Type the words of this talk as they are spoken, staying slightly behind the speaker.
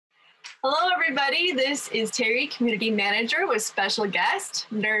Hello, everybody. This is Terry, Community Manager, with special guest,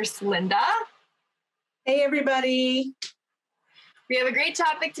 Nurse Linda. Hey, everybody. We have a great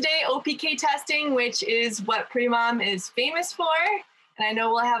topic today, OPK testing, which is what Premom is famous for. And I know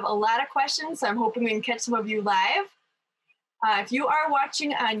we'll have a lot of questions, so I'm hoping we can catch some of you live. If you are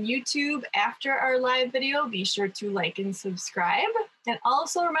watching on YouTube after our live video, be sure to like and subscribe. And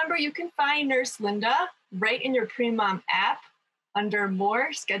also remember, you can find Nurse Linda right in your Premom app under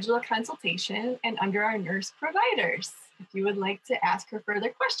More, Schedule a Consultation, and under our nurse providers, if you would like to ask her further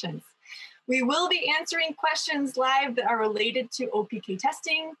questions. We will be answering questions live that are related to OPK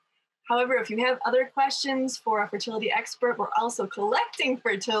testing. However, if you have other questions for a fertility expert, we're also collecting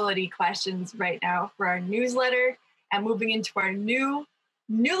fertility questions right now for our newsletter and moving into our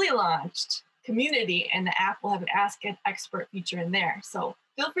newly launched community, and the app will have an Ask an Expert feature in there. So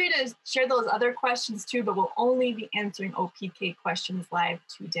feel free to share those other questions too, but we'll only be answering OPK questions live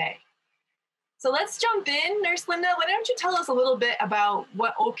today. So let's jump in. Nurse Linda, why don't you tell us a little bit about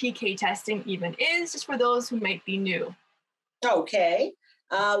what OPK testing even is, just for those who might be new. Okay.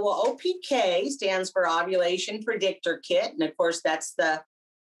 Well, OPK stands for Ovulation Predictor Kit. And of course, that's the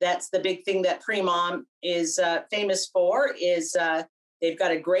big thing that Premom is famous for, is they've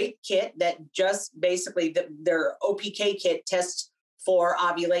got a great kit that just basically their OPK kit tests for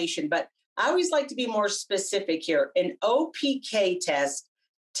ovulation. But I always like to be more specific here. An OPK test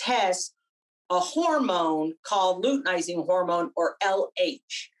tests a hormone called luteinizing hormone, or LH.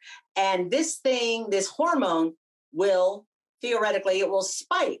 And this hormone will, theoretically, it will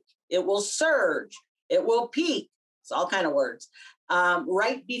spike, it will surge, it will peak. It's all kind of words.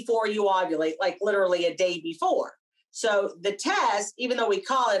 Right before you ovulate, like literally a day before. So the test, even though we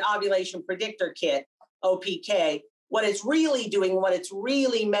call it Ovulation Predictor Kit, OPK, what it's really doing, what it's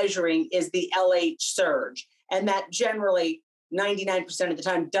really measuring is the LH surge. And that generally 99% of the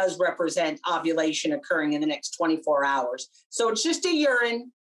time does represent ovulation occurring in the next 24 hours. So it's just a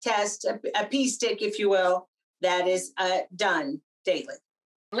urine test, a pee stick, if you will, that is done daily.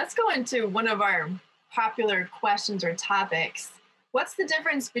 Let's go into one of our popular questions or topics. What's the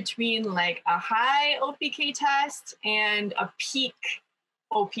difference between like a high OPK test and a peak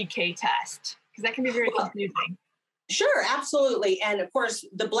OPK test? Because that can be very confusing. Sure, absolutely. And of course,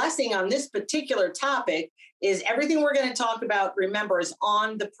 the blessing on this particular topic is everything we're going to talk about, remember, is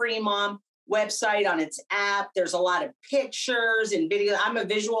on the Premom website, on its app. There's a lot of pictures and video. I'm a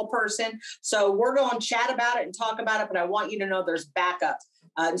visual person, so we're going to chat about it and talk about it, but I want you to know there's backups,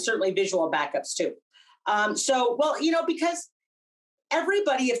 and certainly visual backups too. Because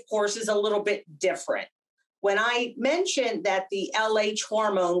everybody, of course, is a little bit different. When I mentioned that the LH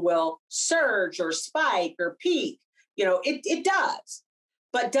hormone will surge or spike or peak, it does.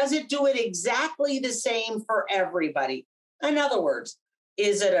 But does it do it exactly the same for everybody? In other words,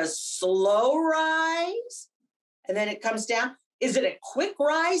 is it a slow rise and then it comes down? Is it a quick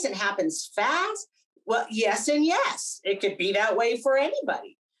rise and happens fast? Well, yes and yes. It could be that way for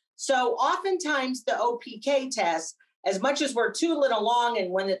anybody. So oftentimes the OPK test, as much as we're tooling along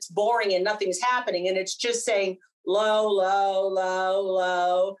and when it's boring and nothing's happening and it's just saying low, low, low,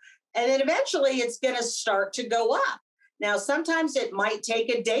 low, and then eventually it's going to start to go up. Now, sometimes it might take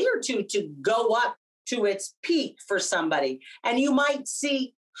a day or two to go up to its peak for somebody, and you might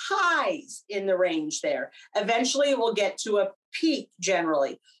see highs in the range there. Eventually it will get to a peak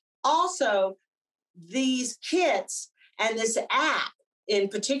generally. Also, these kits and this app in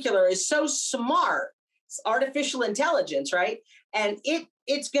particular is so smart. Artificial intelligence, right? And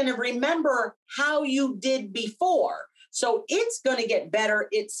it's going to remember how you did before. So it's going to get better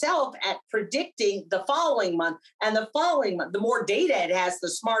itself at predicting the following month. And the following month, the more data it has, the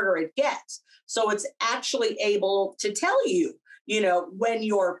smarter it gets. So it's actually able to tell you, when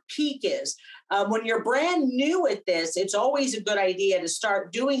your peak is. When you're brand new at this, it's always a good idea to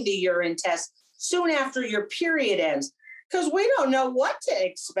start doing the urine test soon after your period ends, because we don't know what to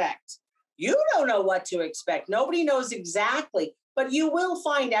expect. You don't know what to expect. Nobody knows exactly, but you will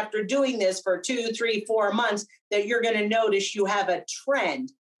find after doing this for 2, 3, 4 months that you're going to notice you have a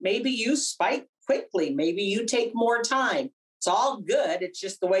trend. Maybe you spike quickly. Maybe you take more time. It's all good. It's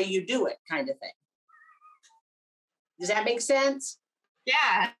just the way you do it, kind of thing. Does that make sense?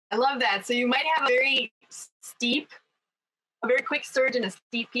 Yeah, I love that. So you might have a very quick surge and a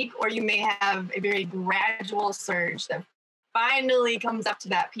steep peak, or you may have a very gradual surge that finally comes up to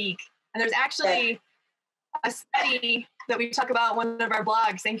that peak. And there's actually a study that we talk about on one of our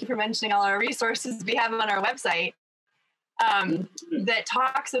blogs. Thank you for mentioning all our resources we have on our website, that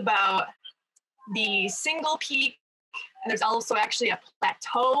talks about the single peak. And there's also actually a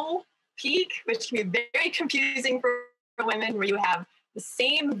plateau peak, which can be very confusing for women, where you have the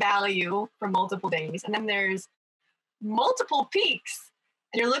same value for multiple days, and then there's multiple peaks,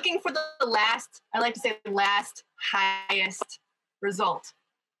 and you're looking for the last, I like to say the last highest result.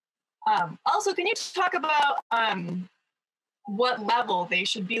 Also, can you talk about what level they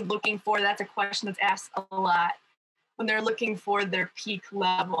should be looking for? That's a question that's asked a lot when they're looking for their peak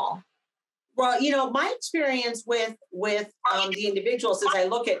level. Well, my experience with the individuals as I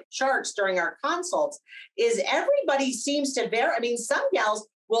look at charts during our consults is everybody seems to vary. I mean, some gals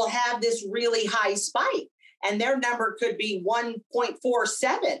will have this really high spike and their number could be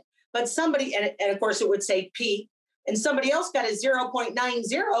 1.47, but somebody, and of course it would say peak, and somebody else got a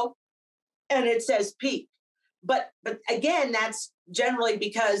 0.90 and it says peak. But again, that's generally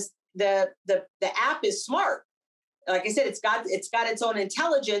because the app is smart. Like I said, it's got its own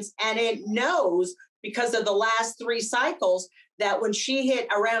intelligence, and it knows because of the last 3 cycles that when she hit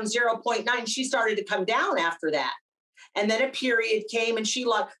around 0.9, she started to come down after that. And then a period came and she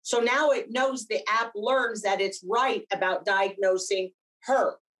lost. So now it knows, the app learns that it's right about diagnosing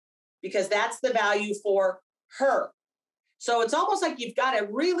her because that's the value for her. So it's almost like you've got to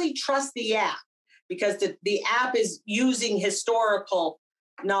really trust the app because the app is using historical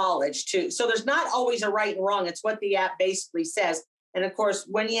knowledge too. So there's not always a right and wrong. It's what the app basically says. And of course,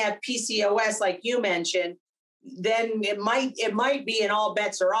 when you have PCOS, like you mentioned, then it might be and all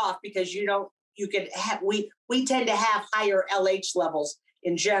bets are off because we tend to have higher LH levels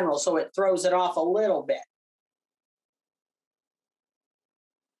in general. So it throws it off a little bit.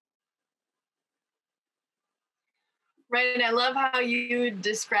 Right. And I love how you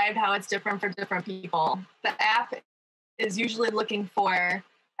described how it's different for different people. The app is usually looking for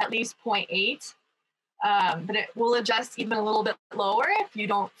at least 0.8, but it will adjust even a little bit lower if you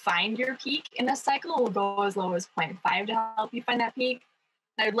don't find your peak in a cycle. It will go as low as 0.5 to help you find that peak.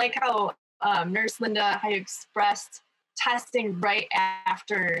 And I like how Nurse Linda, how you expressed testing right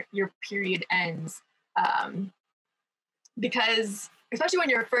after your period ends, because especially when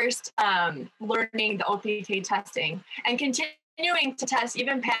you're first learning the OPK testing and continuing to test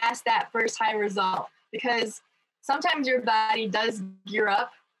even past that first high result, because sometimes your body does gear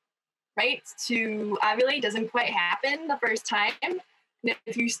up, right, to ovulate. Doesn't quite happen the first time. And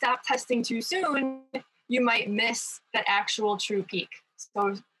if you stop testing too soon, you might miss that actual true peak. So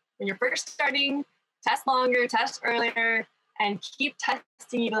when you're first starting, test longer, test earlier, and keep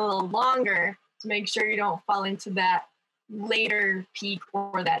testing even a little longer to make sure you don't fall into that later peak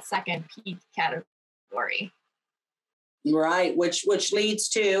or that second peak category. Right, which leads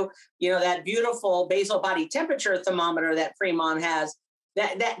to, that beautiful basal body temperature thermometer that Premom has.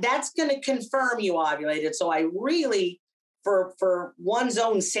 That's going to confirm you ovulated. So I really, for one's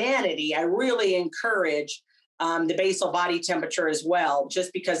own sanity, I really encourage the basal body temperature as well,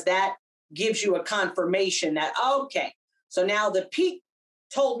 just because that gives you a confirmation that, okay, so now the peak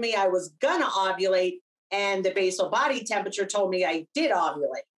told me I was going to ovulate, and the basal body temperature told me I did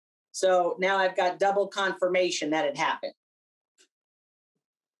ovulate. So now I've got double confirmation that it happened.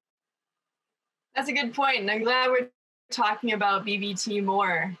 That's a good point. And I'm glad we're talking about BBT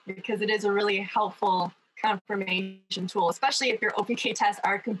more because it is a really helpful confirmation tool, especially if your OPK tests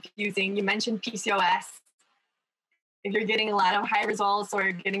are confusing. You mentioned PCOS. If you're getting a lot of high results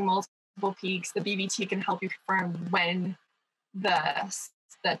or getting multiple peaks, the BBT can help you confirm when the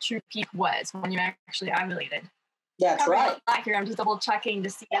true peak was, when you actually ovulated. That's right. Here, I'm just double checking to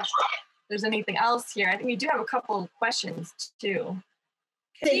see if there's anything else here. I think we do have a couple of questions too.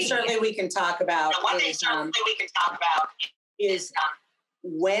 I think certainly we can talk about is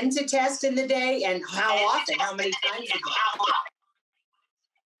when to test in the day and how often, how many times a day.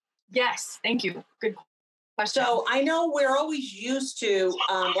 Yes, thank you. Good question. So I know we're always used to,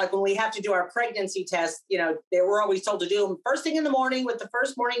 like when we have to do our pregnancy test, we're always told to do them first thing in the morning with the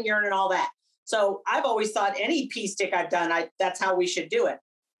first morning urine and all that. So I've always thought any pee stick I've done, that's how we should do it.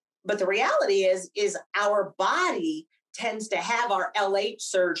 But the reality is our body tends to have our LH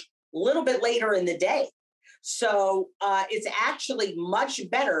surge a little bit later in the day. So it's actually much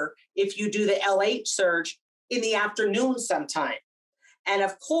better if you do the LH surge in the afternoon sometime. And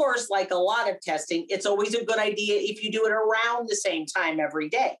of course, like a lot of testing, it's always a good idea if you do it around the same time every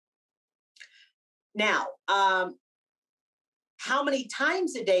day. Now, how many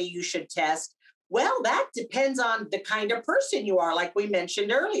times a day you should test? Well, that depends on the kind of person you are, like we mentioned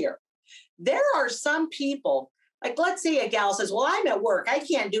earlier. There are some people, like let's say a gal says, well, I'm at work. I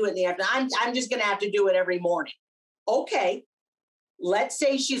can't do it in the afternoon. I'm just going to have to do it every morning. Okay. Let's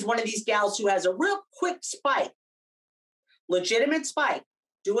say she's one of these gals who has a real quick spike, legitimate spike,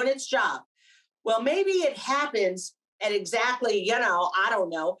 doing its job. Well, maybe it happens at exactly, I don't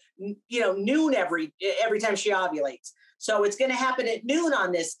know, noon every time she ovulates. So it's going to happen at noon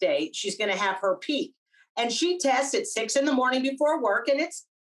on this date. She's going to have her peak. And she tests at 6 in the morning before work, and it's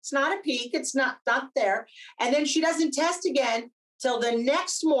not a peak. It's not there. And then she doesn't test again till the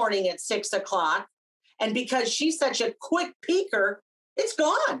next morning at 6 o'clock. And because she's such a quick peaker, it's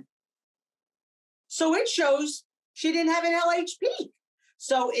gone. So it shows she didn't have an LH peak.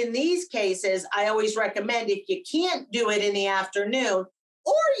 So in these cases, I always recommend, if you can't do it in the afternoon,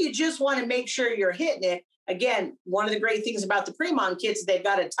 or you just want to make sure you're hitting it. Again, one of the great things about the Premom kits, they've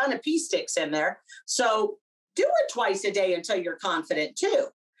got a ton of pee sticks in there. So do it twice a day until you're confident too.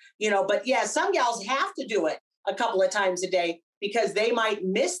 But yeah, some gals have to do it a couple of times a day because they might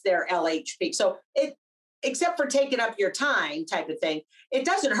miss their LH peak. So except for taking up your time type of thing, it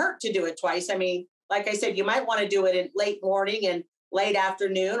doesn't hurt to do it twice. I mean, like I said, you might want to do it in late morning and late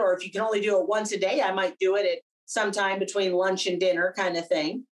afternoon, or if you can only do it once a day, I might do it at sometime between lunch and dinner kind of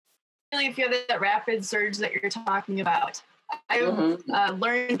thing. Really, if you have that rapid surge that you're talking about, I've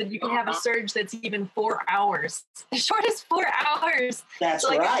learned that you can have a surge that's even 4 hours, as short as 4 hours. That's so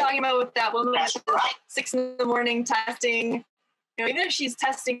like right. You're talking about with that woman at 6 in the morning testing, even if she's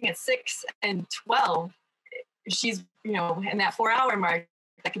testing at 6 and 12, she's, in that 4 hour mark,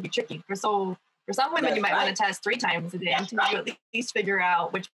 that could be tricky. For some women, you might want to test 3 times a day until you at least figure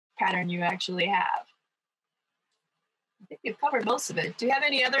out which pattern you actually have. I think we've covered most of it. Do you have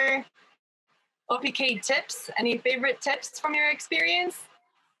any other OPK tips? Any favorite tips from your experience?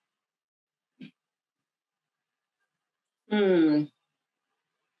 No,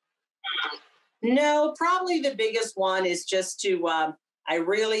 probably the biggest one is just to, I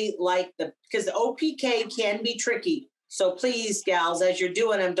really like because the OPK can be tricky. So please, gals, as you're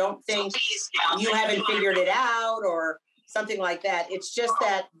doing them, don't think you haven't figured it out or something like that. It's just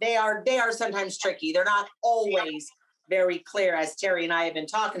that they are sometimes tricky. They're not always very clear, as Terry and I have been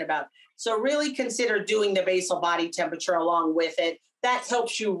talking about. So really consider doing the basal body temperature along with it. That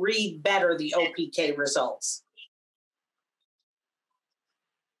helps you read better the OPK results.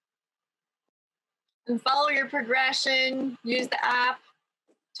 And follow your progression, use the app,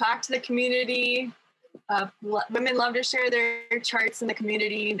 talk to the community. Women love to share their charts in the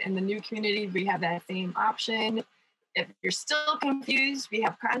community. In the new community, we have that same option. If you're still confused, we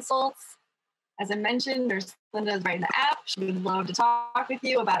have consults. As I mentioned, there's Linda's right in the app. She would love to talk with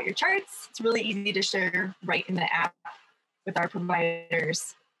you about your charts. It's really easy to share right in the app with our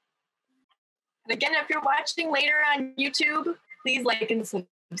providers. And again, if you're watching later on YouTube, please like and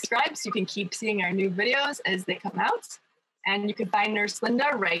subscribe so you can keep seeing our new videos as they come out. And you can find Nurse Linda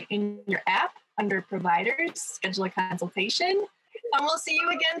right in your app under providers, schedule a consultation. And we'll see you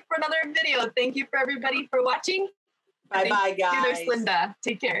again for another video. Thank you for everybody for watching. Bye-bye, guys. Nurse Linda.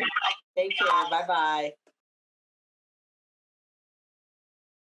 Take care. Take care. Bye-bye.